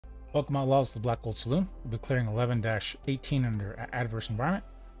Welcome Outlaws to the Black Gold Saloon. We'll be clearing 11-18 under Adverse Environment.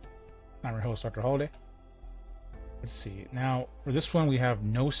 I'm your host, Dr. Holiday. Let's see. Now, for this one, we have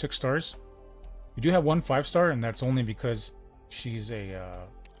no 6 stars. We do have 1 5-star, and that's only because she's a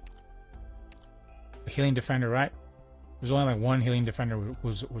healing defender, right? There's only like 1 healing defender who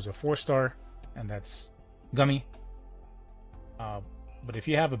was a 4-star, and that's Gummy. But if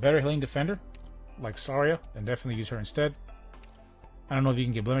you have a better healing defender, like Saria, then definitely use her instead. I don't know if you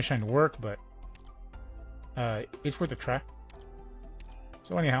can get Blemish Shine to work, but it's worth a try.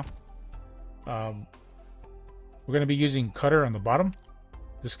 So anyhow, we're going to be using Cutter on the bottom.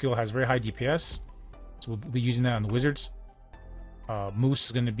 This skill has very high DPS, so we'll be using that on the wizards. Moose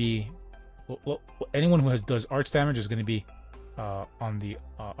is going to be... Well, anyone who does arts damage is going to be on the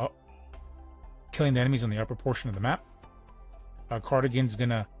killing the enemies on the upper portion of the map. Cardigan's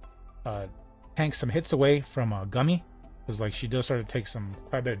going to tank some hits away from Gummy, because like she does start to take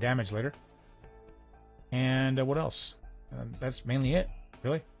quite a bit of damage later. And what else? That's mainly it,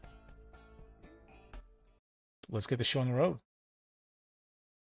 really. Let's get the show on the road.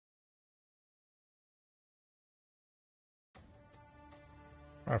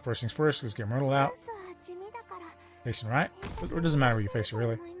 Alright, first things first, let's get Myrtle out. Facing right. It doesn't matter where you face her,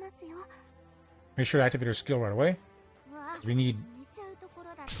 really. Make sure to activate her skill right away. We need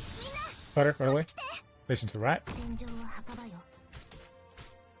Cutter right away. Facing to the right.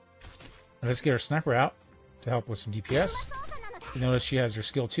 And let's get our sniper out to help with some DPS. You notice she has her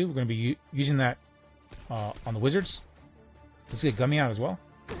skill too. We're going to be using that on the wizards. Let's get Gummy out as well.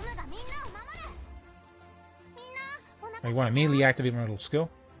 Now you want to immediately activate my little skill.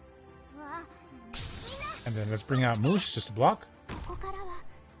 And then let's bring out Moose just to block.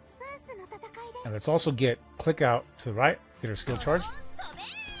 And let's also get Click out to the right. Get her skill charged.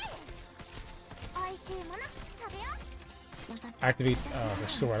 Activate her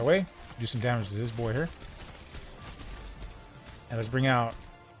skill right away. Do some damage to this boy here. And let's bring out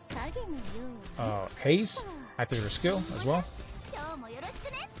Haze. Activate her skill as well.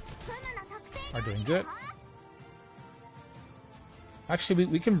 Are doing good. Actually,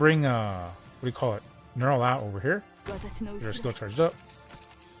 we can bring what do you call it? Nearl out over here. Get her skill charged up.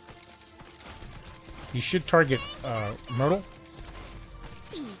 You should target Myrtle.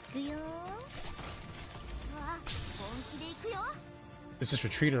 Let's just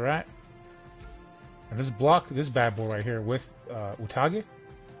retreat her at. And let's block this bad boy right here with Utage.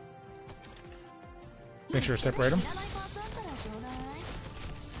 Make sure to separate them.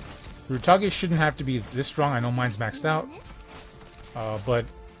 Utage shouldn't have to be this strong. I know mine's maxed out. But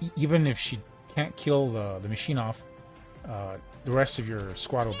even if she can't kill the machine off, the rest of your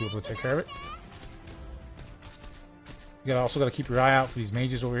squad will be able to take care of it. You also got to keep your eye out for these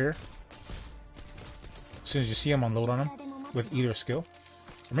mages over here. As soon as you see them, unload on them with either skill.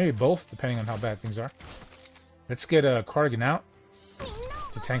 Or maybe both, depending on how bad things are. Let's get a Cardigan out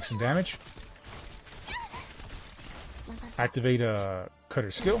to tank some damage. Activate a Cutter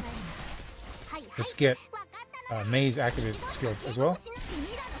skill. Let's get Maze activated skill as well.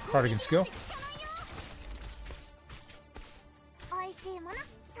 Cardigan skill. I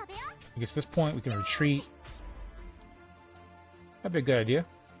guess at this point we can retreat. That'd be a good idea.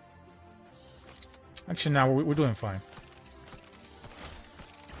 Actually, now we're doing fine.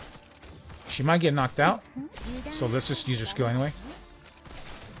 She might get knocked out, so let's just use her skill anyway.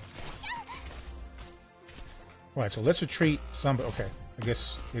 Alright, so let's retreat some, but okay. I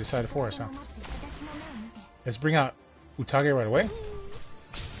guess they decided for us, huh? Let's bring out Utage right away.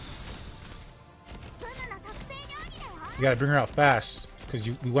 You gotta bring her out fast, because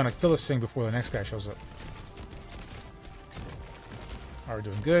we want to kill this thing before the next guy shows up. Alright,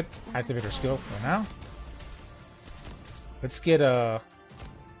 we're doing good. Activate our skill right now. Let's get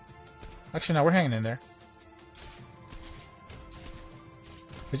Actually, no, we're hanging in there.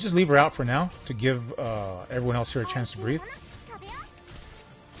 Let's just leave her out for now to give everyone else here a chance to breathe.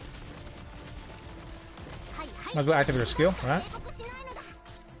 Might as well activate her skill, right?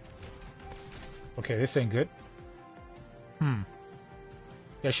 Okay, this ain't good.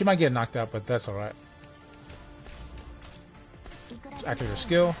 Yeah, she might get knocked out, but that's alright. Activate her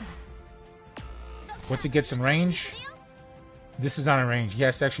skill. Once it gets in range, this is not in range. He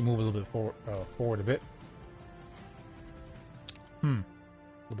has to actually move a little bit forward a bit. A little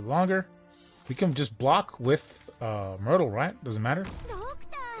bit longer. We can just block with Myrtle, right? Doesn't matter.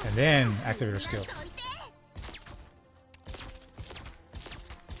 And then activate her skill.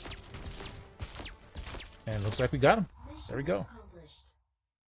 And it looks like we got him. There we go.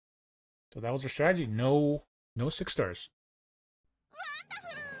 So that was our strategy. No 6 stars.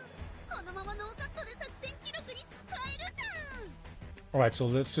 All right, so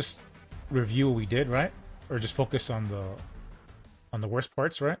let's just review what we did, right? Or just focus on the worst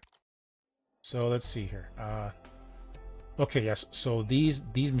parts, right? So let's see here. Okay, yes. So these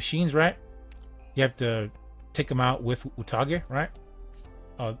machines, right? You have to take them out with Utage, right?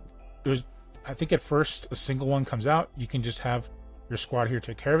 There's, I think at first a single one comes out. You can just have your squad here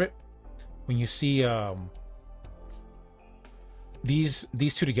take care of it. When you see these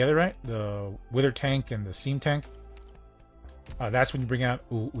two together, right? The Wither tank and the Steam tank. That's when you bring out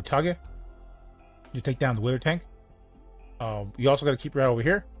Utage. You take down the Wither tank. You also got to keep your eye over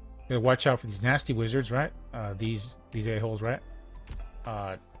here. You gotta watch out for these nasty wizards, right? These a-holes, right?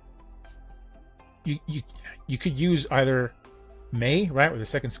 You could use either May, right, with the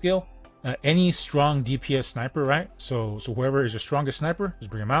second skill. Any strong DPS sniper, right? So whoever is your strongest sniper, just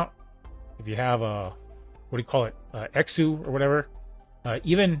bring him out. If you have a, what do you call it, Exu or whatever,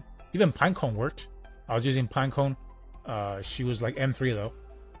 even Pinecone worked. I was using Pinecone. She was like M3 though,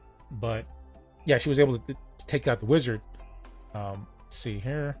 but yeah, she was able to take out the wizard. Let's see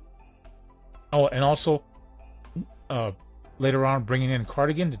here. Oh, and also later on bringing in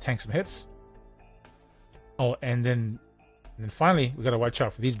Cardigan to tank some hits. Oh, and then finally we got to watch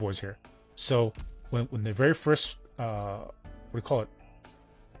out for these boys here. So when the very first what do you call it?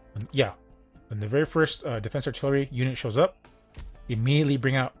 When the very first defense artillery unit shows up, immediately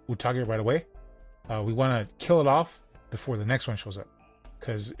bring out Utage right away. We want to kill it off before the next one shows up,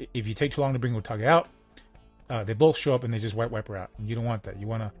 because if you take too long to bring Utage out, they both show up and they just wipe her out. And you don't want that. You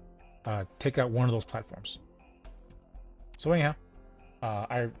want to take out one of those platforms. So anyhow,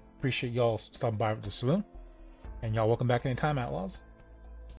 I appreciate y'all stopping by the saloon, and y'all welcome back anytime, Outlaws.